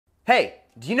Hey,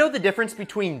 do you know the difference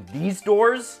between these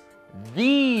doors,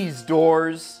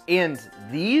 and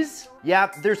these?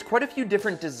 Yeah, there's quite a few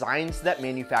different designs that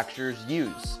manufacturers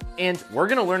use. And we're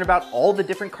gonna learn about all the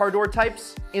different car door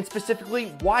types and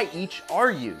specifically why each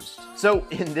are used. So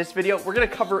in this video, we're gonna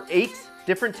cover 8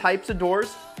 different types of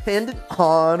doors and an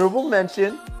honorable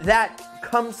mention that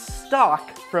comes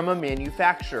stock from a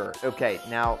manufacturer. Okay,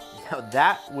 now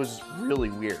that was really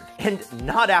weird. And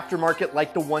not aftermarket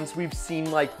like the ones we've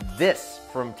seen like this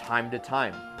from time to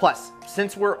time. Plus,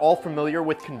 since we're all familiar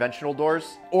with conventional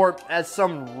doors, or as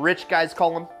some rich guys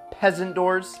call them, peasant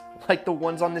doors, like the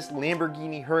ones on this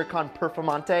Lamborghini Huracan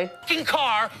Performante.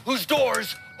 Car whose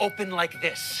doors open like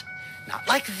this. Not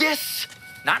like this.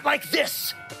 Not like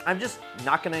this. I'm just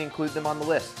not gonna include them on the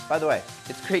list. By the way,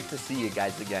 it's great to see you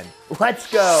guys again.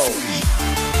 Let's go.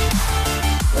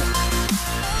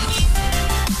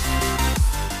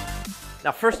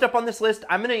 Now, first up on this list,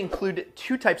 I'm gonna include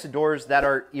 2 types of doors that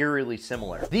are eerily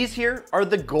similar. These here are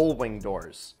the gullwing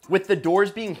doors, with the doors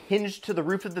being hinged to the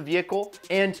roof of the vehicle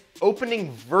and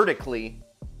opening vertically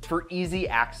for easy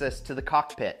access to the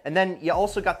cockpit. And then you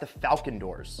also got the falcon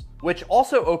doors, which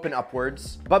also open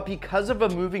upwards, but because of a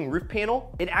moving roof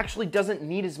panel, it actually doesn't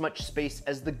need as much space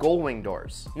as the gullwing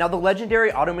doors. Now, the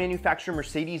legendary auto manufacturer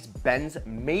Mercedes-Benz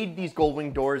made these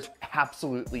gullwing doors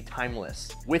absolutely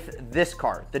timeless with this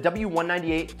car, the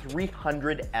W198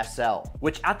 300 SL,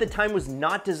 which at the time was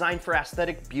not designed for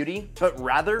aesthetic beauty, but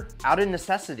rather out of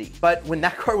necessity. But when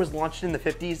that car was launched in the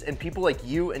 50s and people like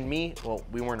you and me, well,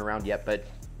 we weren't around yet, but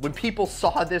when people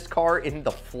saw this car in the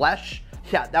flesh,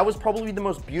 yeah, that was probably the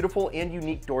most beautiful and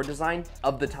unique door design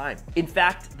of the time. In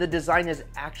fact, the design has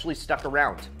actually stuck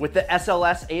around, with the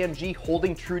SLS AMG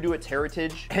holding true to its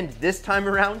heritage, and this time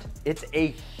around, it's a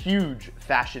huge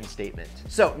fashion statement.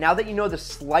 So now that you know the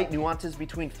slight nuances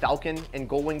between Falcon and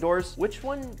gullwing doors, which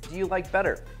one do you like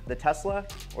better, the Tesla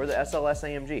or the SLS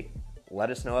AMG? Let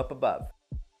us know up above.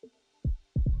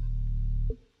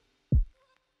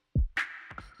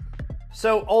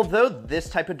 So although this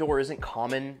type of door isn't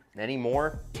common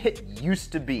anymore, it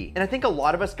used to be. And I think a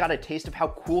lot of us got a taste of how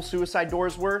cool suicide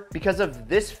doors were because of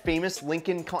this famous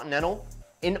Lincoln Continental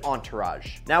in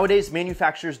Entourage. Nowadays,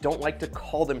 manufacturers don't like to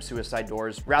call them suicide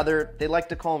doors. Rather, they like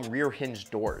to call them rear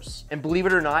hinge doors. And believe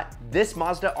it or not, this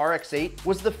Mazda RX-8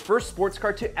 was the first sports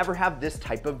car to ever have this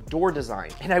type of door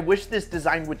design. And I wish this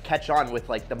design would catch on with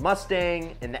like the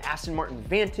Mustang and the Aston Martin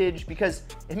Vantage because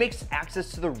it makes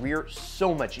access to the rear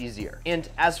so much easier. And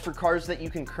as for cars that you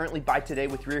can currently buy today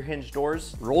with rear hinge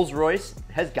doors, Rolls-Royce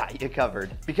has got you covered.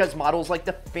 Because models like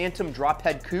the Phantom Drop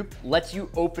Head Coupe lets you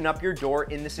open up your door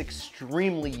in this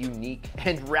extremely unique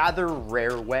and rather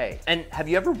rare way. And have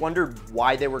you ever wondered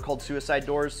why they were called suicide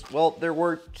doors? Well, there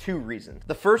were 2 reasons.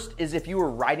 The first is if you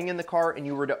were riding in the car and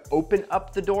you were to open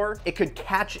up the door, it could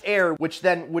catch air, which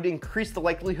then would increase the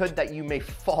likelihood that you may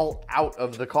fall out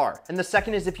of the car. And the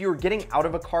second is if you were getting out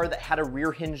of a car that had a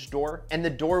rear hinge door and the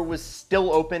door was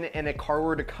still open and a car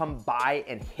were to come by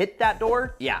and hit that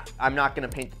door, yeah, I'm not gonna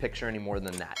paint the picture any more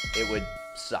than that. It would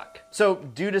suck. So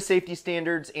due to safety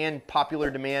standards and popular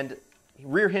demand,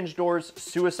 rear hinge doors,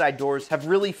 suicide doors have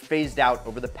really phased out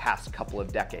over the past couple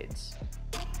of decades.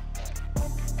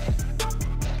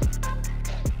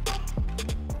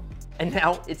 And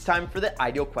now it's time for the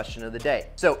ideal question of the day.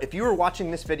 So if you were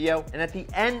watching this video and at the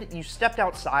end you stepped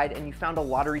outside and you found a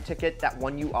lottery ticket that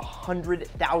won you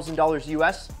 $100,000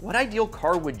 US, what ideal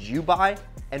car would you buy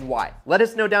and why? Let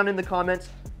us know down in the comments.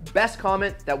 Best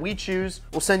comment that we choose,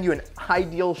 we'll send you an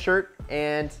ideal shirt,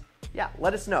 and yeah,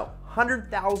 let us know.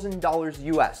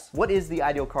 $100,000 US. What is the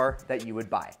ideal car that you would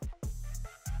buy?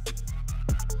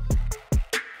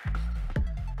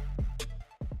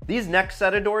 These next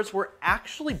set of doors were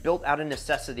actually built out of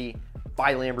necessity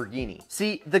by Lamborghini.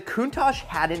 See, the Countach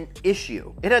had an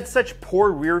issue. It had such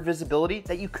poor rear visibility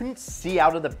that you couldn't see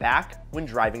out of the back when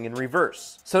driving in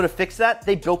reverse. So to fix that,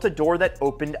 they built a door that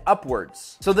opened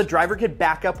upwards, so the driver could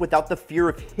back up without the fear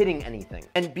of hitting anything.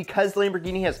 And because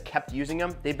Lamborghini has kept using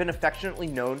them, they've been affectionately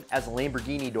known as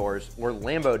Lamborghini doors or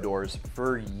Lambo doors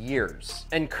for years.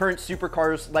 And current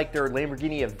supercars like their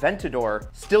Lamborghini Aventador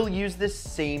still use this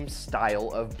same style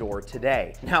of door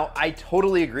today. Now, I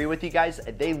totally agree with you guys.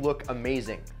 They look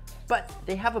amazing. But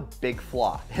they have a big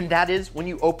flaw, and that is when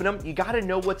you open them, you gotta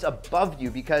know what's above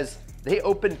you because they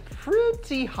open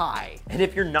pretty high. And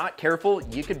if you're not careful,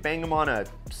 you could bang them on a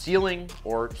ceiling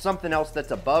or something else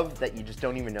that's above that you just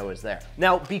don't even know is there.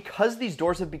 Now, because these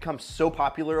doors have become so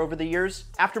popular over the years,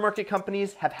 aftermarket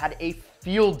companies have had a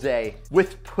field day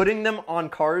with putting them on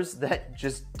cars that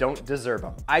just don't deserve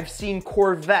them. I've seen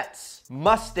Corvettes,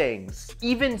 Mustangs,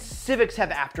 even Civics have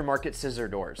aftermarket scissor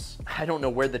doors. I don't know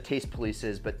where the taste police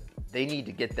is, but they need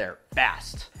to get there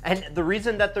fast. And the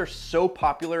reason that they're so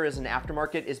popular as an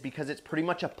aftermarket is because it's pretty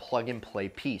much a plug and play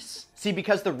piece. See,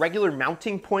 because the regular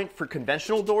mounting point for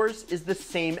conventional doors is the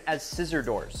same as scissor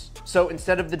doors. So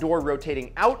instead of the door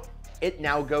rotating out, it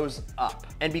now goes up.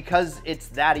 And because it's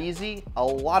that easy, a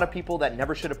lot of people that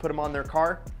never should have put them on their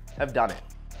car have done it.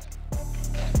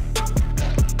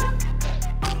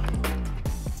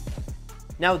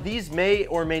 Now, these may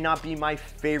or may not be my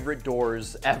favorite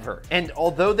doors ever. And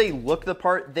although they look the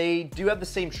part, they do have the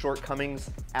same shortcomings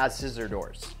as scissor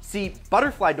doors. See,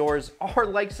 butterfly doors are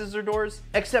like scissor doors,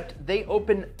 except they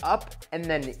open up and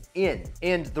then in.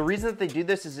 And the reason that they do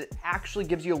this is it actually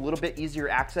gives you a little bit easier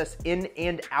access in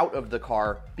and out of the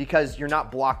car because you're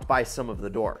not blocked by some of the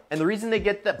door. And the reason they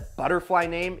get the butterfly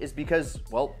name is because,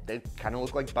 well, they kind of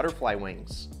look like butterfly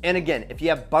wings. And again, if you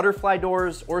have butterfly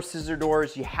doors or scissor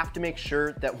doors, you have to make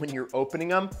sure that when you're opening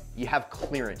them, you have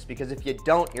clearance, because if you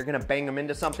don't, you're gonna bang them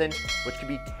into something, which could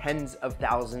be tens of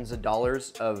thousands of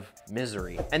dollars of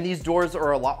misery. And these doors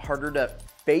are a lot harder to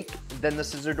fake than the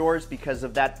scissor doors because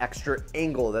of that extra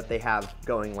angle that they have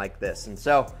going like this. And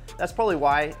so that's probably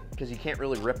why, because you can't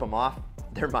really rip them off,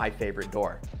 they're my favorite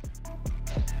door.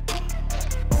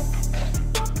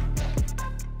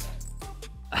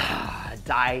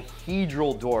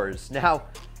 Dihedral doors. Now,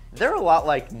 they're a lot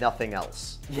like nothing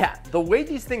else. Yeah, the way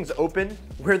these things open,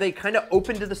 where they kind of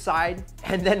open to the side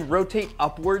and then rotate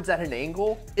upwards at an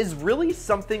angle, is really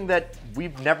something that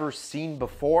we've never seen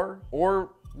before, or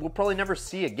we'll probably never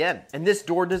see again. And this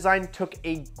door design took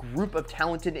a group of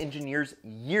talented engineers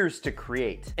years to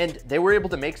create. And they were able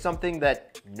to make something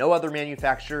that no other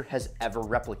manufacturer has ever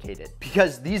replicated.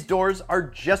 Because these doors are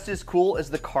just as cool as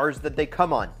the cars that they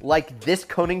come on, like this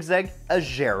Koenigsegg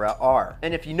Agera R.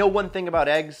 And if you know one thing about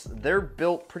eggs, they're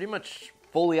built pretty much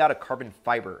fully out of carbon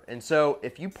fiber. And so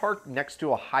if you park next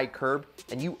to a high curb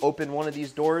and you open one of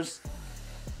these doors,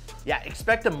 yeah,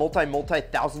 expect a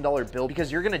multi-thousand-dollar bill,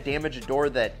 because you're gonna damage a door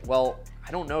that, well,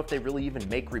 I don't know if they really even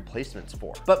make replacements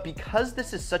for. But because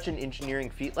this is such an engineering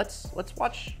feat, let's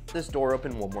watch this door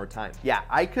open one more time. Yeah,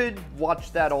 I could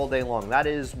watch that all day long. That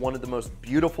is one of the most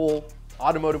beautiful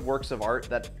automotive works of art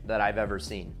that I've ever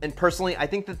seen. And personally, I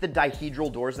think that the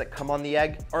dihedral doors that come on the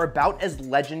Egg are about as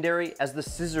legendary as the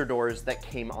scissor doors that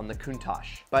came on the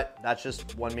Countach. But that's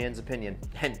just one man's opinion,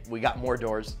 and we got more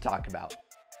doors to talk about.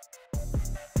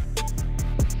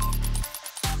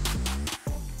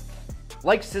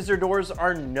 Like scissor doors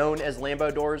are known as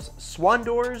Lambo doors, Swan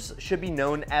doors should be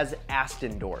known as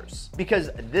Aston doors, because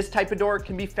this type of door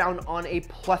can be found on a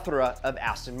plethora of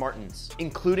Aston Martins,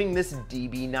 including this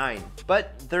DB9.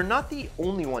 But they're not the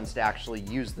only ones to actually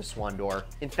use the Swan door.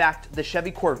 In fact, the Chevy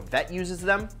Corvette uses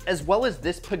them, as well as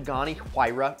this Pagani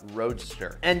Huayra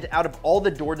Roadster. And out of all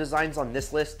the door designs on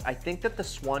this list, I think that the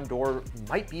Swan door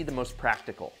might be the most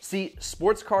practical. See,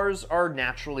 sports cars are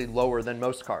naturally lower than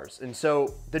most cars, and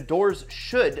so the doors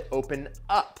should open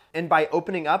up. And by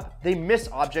opening up, they miss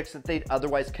objects that they'd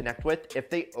otherwise connect with if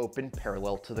they open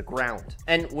parallel to the ground.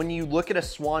 And when you look at a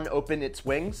Swan open its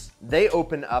wings, they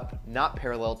open up not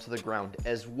parallel to the ground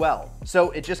as well.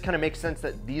 So it just kind of makes sense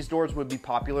that these doors would be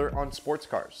popular on sports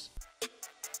cars.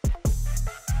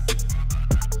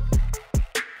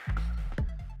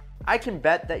 I can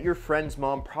bet that your friend's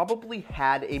mom probably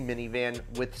had a minivan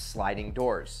with sliding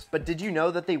doors. But did you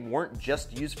know that they weren't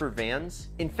just used for vans?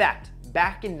 In fact,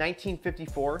 back in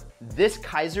 1954, this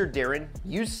Kaiser Darren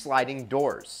used sliding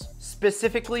doors,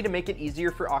 specifically to make it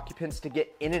easier for occupants to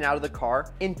get in and out of the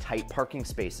car in tight parking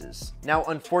spaces. Now,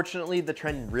 unfortunately, the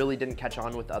trend really didn't catch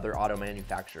on with other auto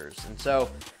manufacturers, and so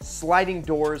sliding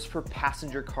doors for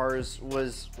passenger cars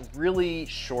was really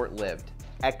short-lived,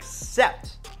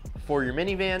 except for your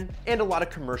minivan and a lot of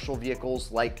commercial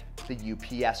vehicles like the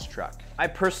UPS truck. I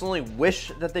personally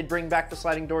wish that they'd bring back the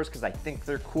sliding doors because I think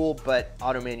they're cool, but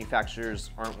auto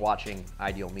manufacturers aren't watching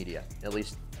Ideal Media. At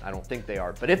least I don't think they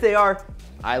are. But if they are,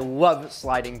 I love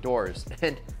sliding doors.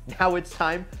 And now it's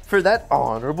time for that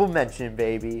honorable mention,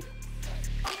 baby.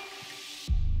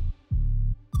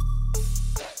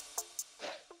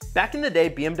 Back in the day,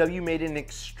 BMW made an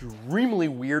extremely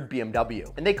weird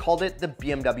BMW, and they called it the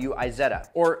BMW Isetta,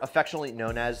 or affectionately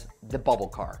known as the bubble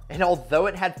car. And although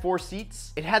it had 4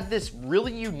 seats, it had this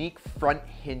really unique front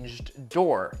hinged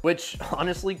door, which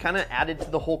honestly kind of added to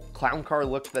the whole clown car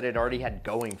look that it already had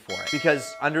going for it.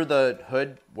 Because under the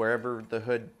hood, wherever the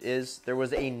hood is, there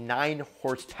was a 9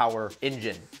 horsepower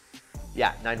engine.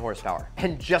 Yeah, 9 horsepower.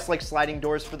 And just like sliding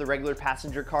doors for the regular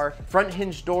passenger car, front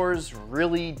hinge doors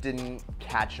really didn't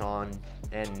catch on,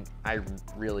 and I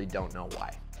really don't know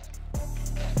why.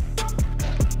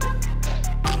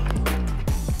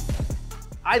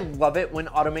 I love it when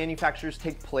auto manufacturers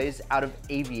take plays out of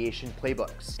aviation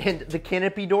playbooks. And the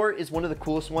canopy door is one of the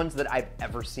coolest ones that I've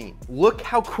ever seen. Look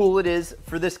how cool it is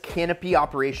for this canopy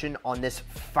operation on this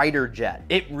fighter jet.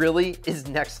 It really is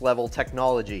next level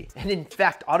technology. And in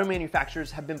fact, auto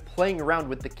manufacturers have been playing around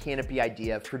with the canopy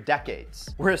idea for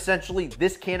decades, where essentially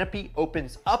this canopy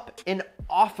opens up and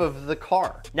off of the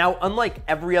car. Now, unlike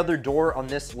every other door on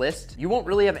this list, you won't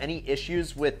really have any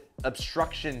issues with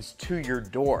obstructions to your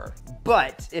door.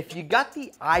 But if you got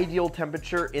the ideal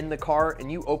temperature in the car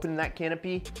and you open that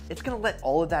canopy, it's gonna let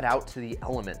all of that out to the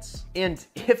elements. And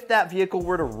if that vehicle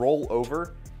were to roll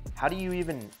over, how do you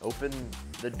even open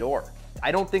the door?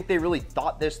 I don't think they really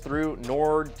thought this through,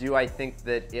 nor do I think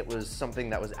that it was something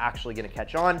that was actually gonna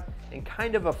catch on, and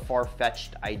kind of a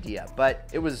far-fetched idea, but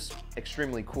it was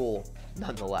extremely cool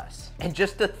nonetheless. And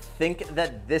just to think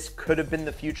that this could have been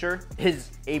the future is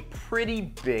a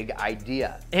pretty big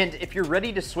idea. And if you're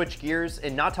ready to switch gears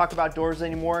and not talk about doors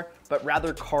anymore, but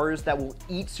rather cars that will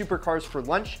eat supercars for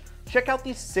lunch, check out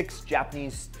these 6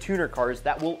 Japanese tuner cars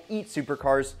that will eat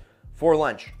supercars for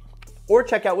lunch. Or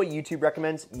check out what YouTube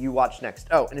recommends you watch next.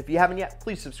 Oh, and if you haven't yet,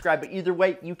 please subscribe. But either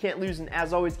way, you can't lose. And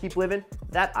as always, keep living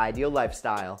that ideal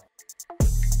lifestyle.